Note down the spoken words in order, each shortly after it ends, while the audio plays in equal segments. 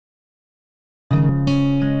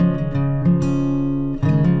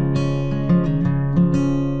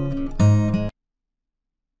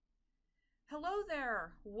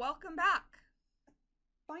Welcome back.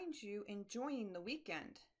 Find you enjoying the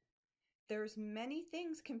weekend. There's many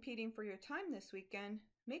things competing for your time this weekend.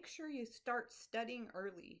 Make sure you start studying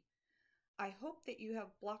early. I hope that you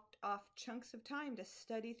have blocked off chunks of time to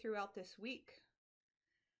study throughout this week.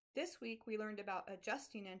 This week we learned about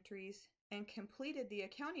adjusting entries and completed the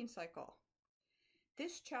accounting cycle.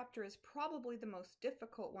 This chapter is probably the most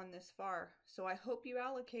difficult one this far, so I hope you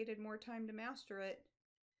allocated more time to master it.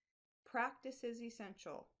 Practice is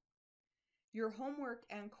essential. Your homework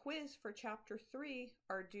and quiz for Chapter 3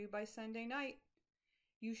 are due by Sunday night.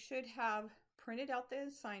 You should have printed out the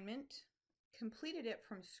assignment, completed it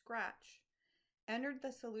from scratch, entered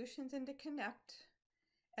the solutions into Connect,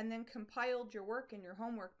 and then compiled your work in your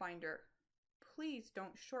homework binder. Please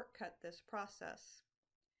don't shortcut this process.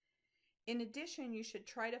 In addition, you should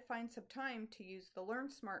try to find some time to use the Learn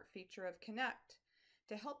Smart feature of Connect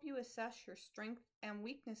to help you assess your strengths and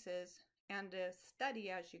weaknesses and to study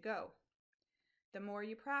as you go. The more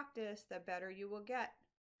you practice, the better you will get.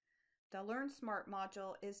 The Learn Smart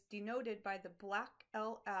module is denoted by the black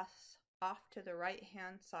LS off to the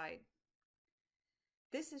right-hand side.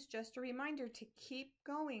 This is just a reminder to keep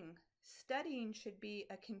going. Studying should be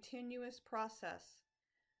a continuous process.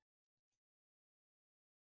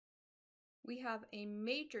 We have a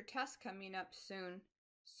major test coming up soon,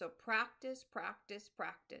 so practice, practice,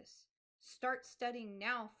 practice. Start studying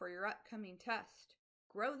now for your upcoming test.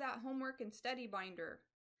 Grow that homework and study binder.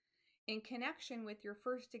 In connection with your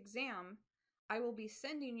first exam, I will be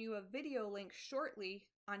sending you a video link shortly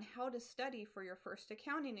on how to study for your first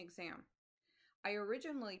accounting exam. I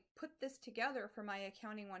originally put this together for my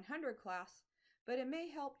Accounting 100 class, but it may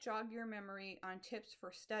help jog your memory on tips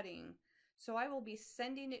for studying, so I will be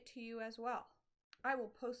sending it to you as well. I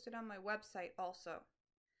will post it on my website also.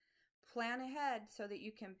 Plan ahead so that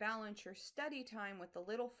you can balance your study time with a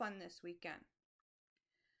little fun this weekend.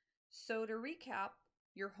 So to recap,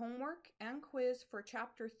 your homework and quiz for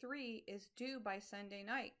Chapter 3 is due by Sunday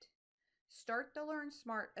night. Start the Learn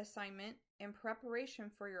Smart assignment in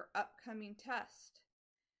preparation for your upcoming test.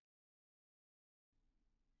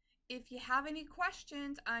 If you have any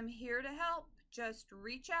questions, I'm here to help. Just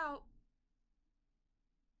reach out.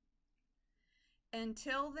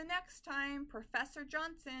 Until the next time, Professor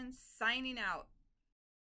Johnson signing out.